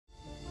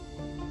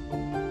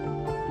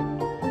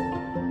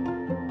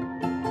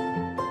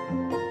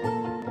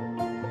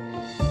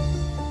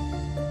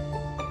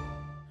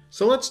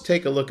So let's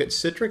take a look at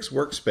Citrix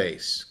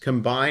Workspace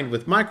combined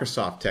with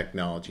Microsoft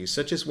technologies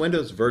such as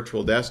Windows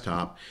Virtual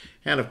Desktop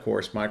and of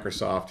course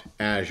Microsoft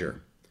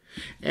Azure.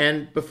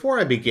 And before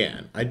I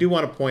begin, I do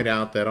want to point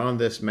out that on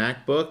this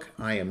MacBook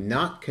I am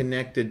not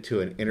connected to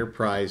an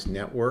enterprise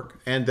network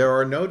and there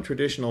are no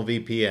traditional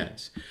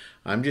VPNs.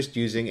 I'm just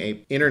using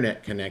an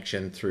internet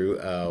connection through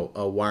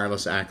a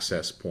wireless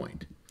access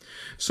point.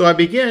 So I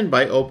begin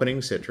by opening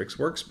Citrix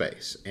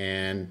Workspace,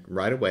 and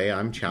right away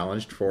I'm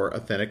challenged for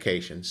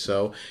authentication.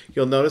 So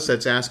you'll notice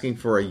that's asking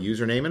for a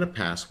username and a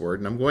password,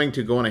 and I'm going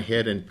to go on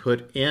ahead and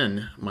put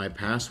in my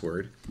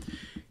password.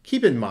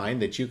 Keep in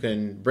mind that you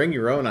can bring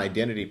your own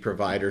identity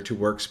provider to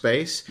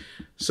Workspace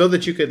so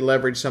that you could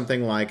leverage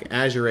something like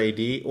Azure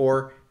AD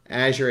or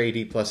Azure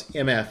AD plus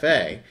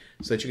MFA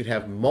so that you could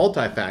have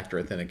multi-factor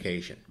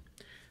authentication.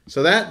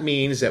 So that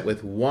means that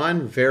with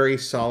one very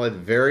solid,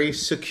 very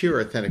secure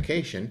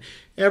authentication,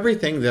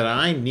 everything that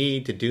I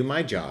need to do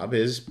my job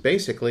is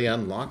basically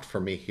unlocked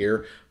for me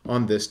here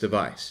on this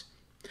device.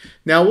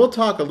 Now we'll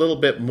talk a little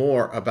bit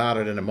more about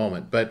it in a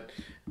moment, but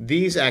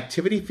these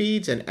activity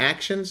feeds and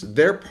actions,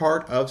 they're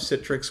part of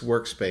Citrix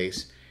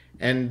Workspace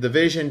and the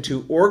vision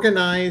to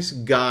organize,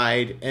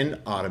 guide, and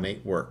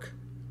automate work.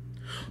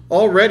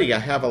 Already I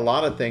have a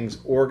lot of things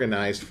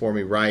organized for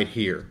me right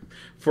here.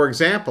 For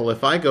example,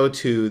 if I go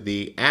to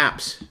the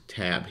Apps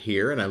tab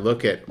here and I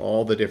look at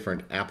all the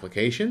different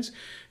applications,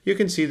 you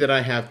can see that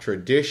I have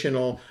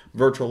traditional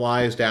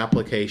virtualized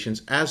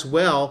applications as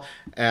well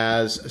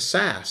as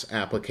SaaS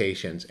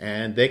applications,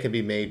 and they can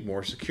be made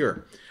more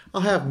secure.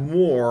 I'll have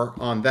more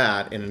on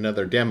that in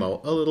another demo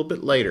a little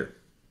bit later.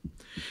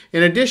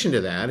 In addition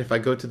to that, if I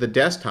go to the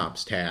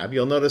Desktops tab,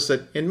 you'll notice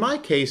that in my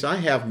case I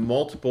have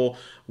multiple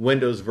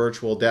Windows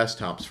virtual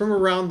desktops from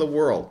around the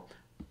world.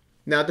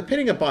 Now,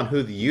 depending upon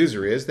who the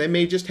user is, they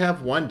may just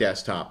have one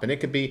desktop and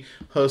it could be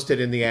hosted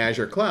in the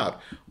Azure cloud.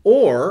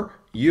 Or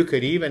you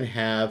could even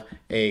have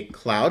a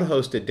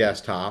cloud-hosted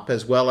desktop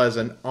as well as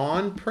an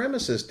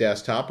on-premises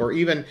desktop or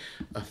even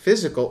a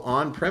physical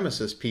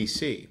on-premises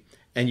PC.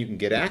 And you can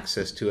get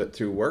access to it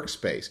through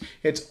Workspace.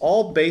 It's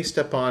all based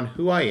upon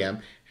who I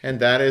am, and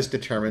that is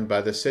determined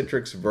by the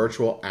Citrix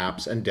Virtual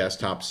Apps and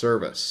Desktop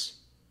Service.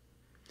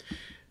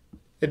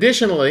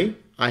 Additionally,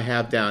 I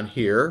have down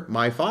here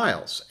my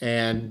files,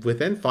 and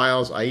within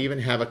files I even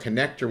have a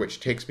connector which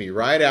takes me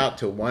right out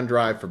to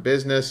OneDrive for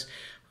Business.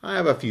 I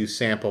have a few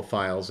sample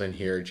files in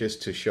here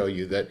just to show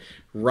you that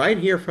right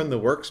here from the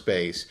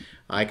Workspace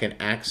I can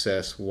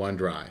access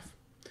OneDrive.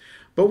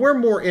 But we're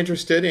more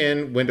interested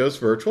in Windows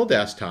Virtual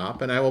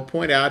Desktop, and I will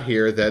point out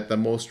here that the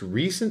most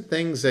recent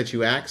things that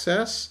you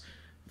access,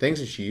 things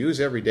that you use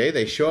every day,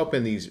 they show up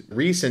in these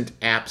recent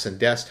apps and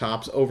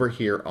desktops over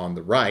here on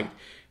the right.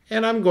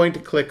 And I'm going to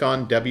click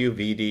on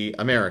WVD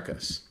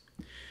Americas.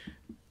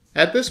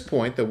 At this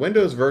point, the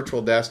Windows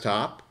Virtual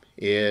Desktop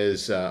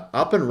is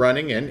up and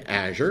running in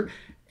Azure,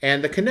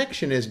 and the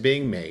connection is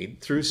being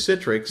made through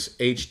Citrix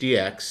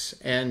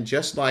HDX. And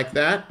just like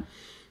that,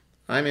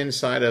 I'm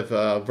inside of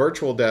a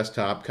virtual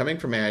desktop coming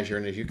from Azure,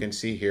 and as you can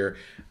see here,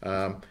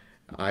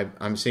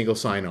 I'm single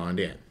sign-on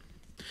in.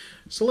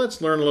 So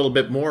let's learn a little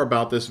bit more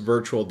about this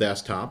virtual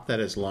desktop that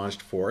is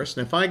launched for us.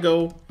 And if I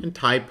go and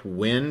type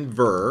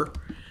WinVer,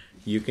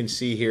 you can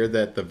see here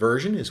that the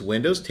version is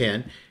Windows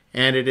 10,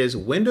 and it is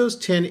Windows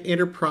 10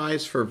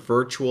 Enterprise for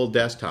virtual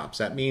desktops.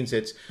 That means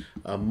it's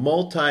a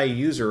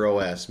multi-user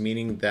OS,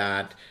 meaning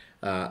that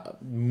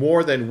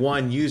more than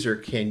one user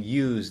can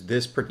use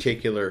this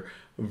particular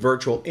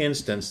virtual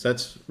instance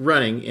that's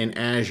running in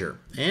Azure.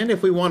 And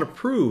if we want to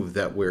prove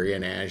that we're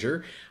in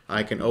Azure,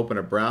 I can open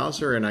a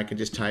browser and I can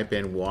just type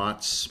in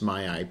what's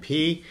my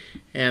IP,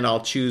 and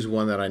I'll choose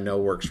one that I know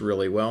works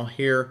really well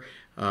here.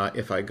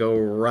 If I go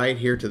right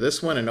here to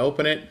this one and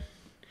open it,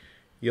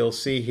 you'll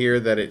see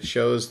here that it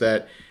shows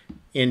that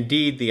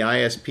indeed the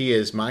ISP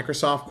is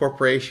Microsoft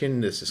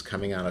Corporation. This is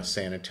coming out of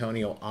San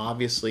Antonio.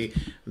 Obviously,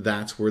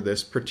 that's where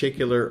this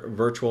particular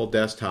virtual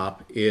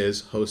desktop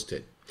is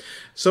hosted.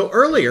 So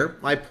earlier,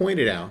 I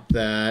pointed out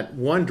that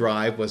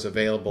OneDrive was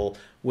available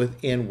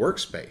within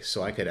Workspace,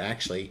 so I could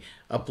actually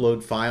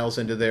upload files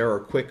into there or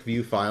quick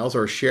view files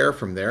or share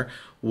from there.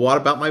 What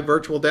about my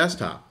virtual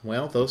desktop?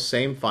 Well, those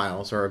same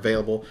files are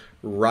available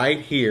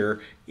right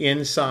here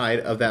inside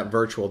of that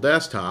virtual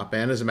desktop,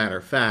 and as a matter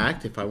of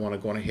fact, if I want to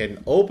go ahead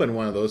and open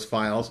one of those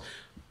files,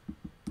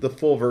 the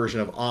full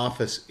version of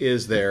Office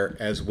is there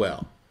as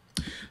well.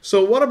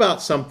 So what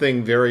about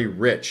something very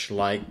rich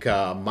like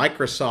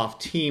Microsoft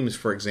Teams,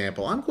 for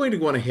example? I'm going to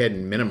go ahead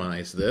and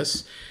minimize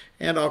this,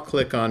 and I'll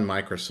click on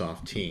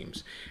Microsoft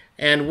Teams.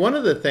 And one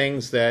of the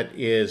things that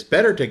is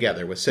better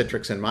together with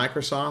Citrix and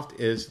Microsoft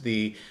is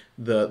the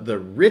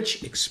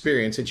rich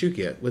experience that you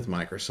get with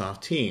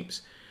Microsoft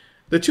Teams.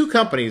 The two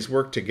companies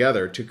work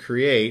together to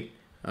create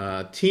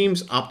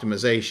Teams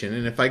optimization,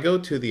 and if I go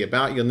to the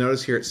About, you'll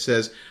notice here it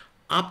says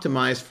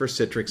optimized for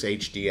Citrix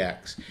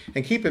HDX.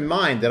 And keep in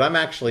mind that I'm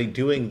actually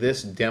doing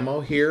this demo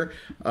here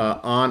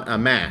on a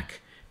Mac.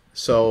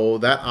 So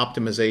that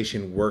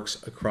optimization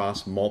works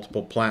across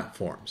multiple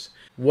platforms.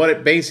 What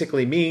it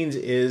basically means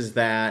is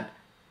that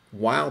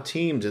while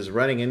Teams is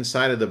running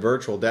inside of the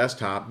virtual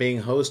desktop,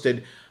 being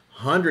hosted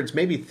hundreds,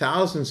 maybe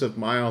thousands of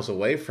miles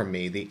away from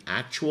me. The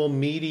actual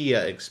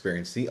media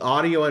experience, the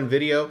audio and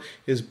video,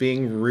 is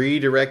being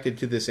redirected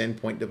to this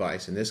endpoint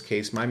device, in this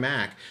case my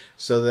Mac,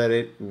 so that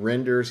it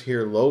renders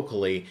here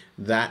locally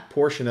that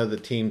portion of the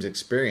Teams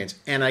experience,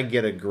 and I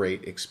get a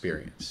great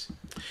experience.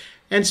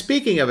 And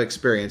speaking of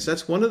experience,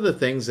 that's one of the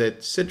things that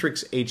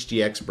Citrix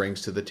HDX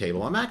brings to the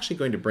table. I'm actually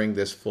going to bring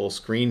this full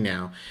screen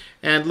now.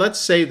 And let's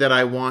say that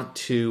I want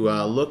to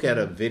look at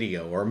a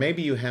video, or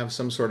maybe you have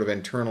some sort of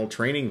internal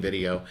training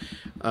video.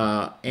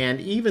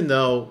 And even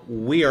though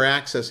we are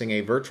accessing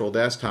a virtual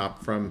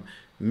desktop from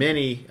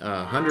many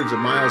hundreds of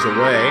miles away,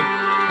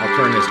 I'll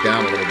turn this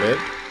down a little bit.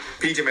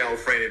 PJ, my old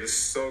friend, it is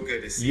so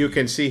good to see you.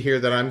 Can see here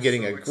that I'm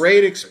getting a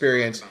great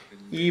experience,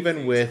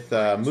 even with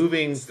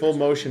moving full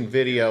motion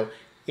video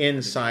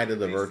inside of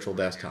the virtual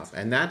desktop.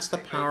 And that's the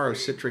power of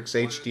Citrix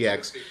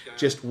HDX,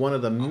 just one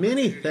of the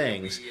many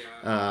things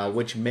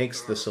which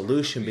makes the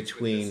solution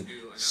between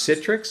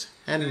Citrix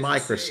and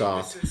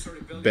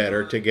Microsoft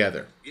better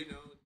together.